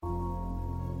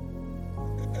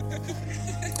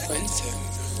Qventxn,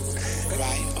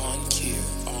 right on cue.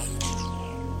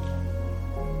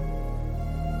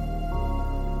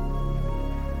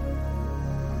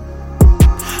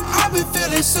 I've been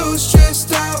feeling so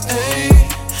stressed out, ayy.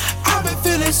 I've been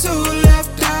feeling so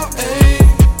left out,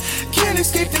 ayy. Can't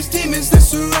escape these demons that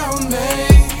surround me,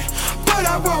 but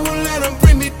I won't let them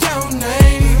bring me down,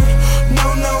 ayy.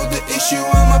 No, the issue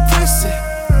I'm oppressing.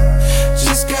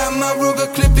 Just got my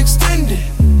Ruger clip extended.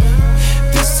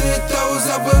 This to those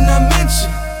I will not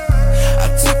mention. I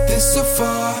took this so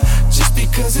far just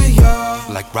because of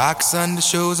y'all. Like rocks under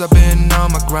shoes, I've been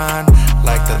on my grind.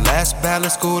 Like the last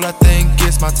ballad school, I think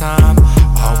it's my time.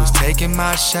 Always taking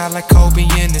my shot like Kobe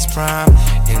in his prime.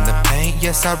 In the paint,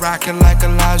 yes, I rock it like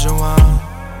Elijah Wan.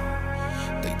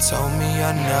 They told me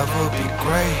I'd never be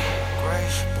great,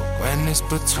 but when it's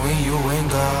between you and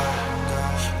God,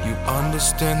 you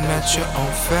understand that your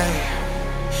own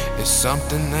fate is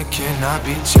something that cannot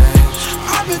be changed.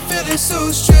 I've been feeling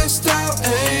so stressed out,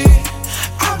 ayy.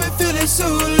 I've been feeling so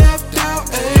left out,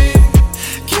 ayy.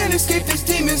 Can't escape these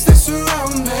demons that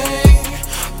surround me,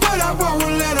 but I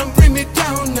won't let them bring me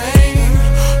down, ayy.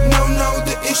 No,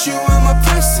 the issue I'm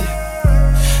oppressing.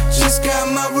 Just got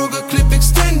my Ruger clip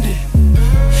extended.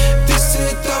 This to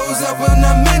those I will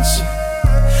not mention.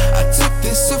 I took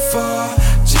this so far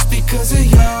just because of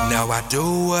y'all. Now I do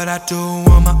what I do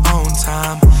on my own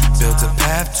time. Built a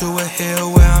path to a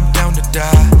hill where I'm down to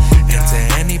die. And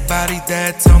to anybody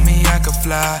that told me I could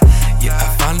fly, yeah,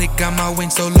 I finally got my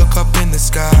wings, so look up in the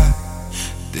sky.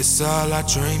 This all I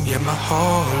dream, yeah, my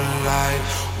whole life.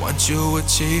 Once you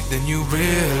achieve, then you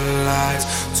realize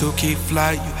to keep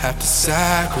flight, you have to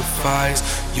sacrifice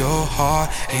your heart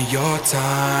and your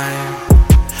time.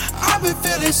 I've been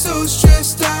feeling so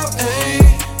stressed out, ayy.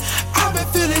 I've been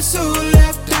feeling so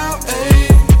left out, ayy.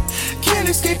 Can't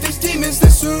escape these demons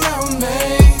that surround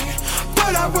me,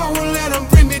 but I won't let them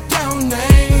bring me down,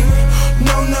 ayy.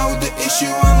 No, the issue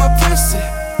I'm oppressing.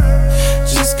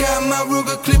 Just got my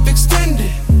Ruger clip extended.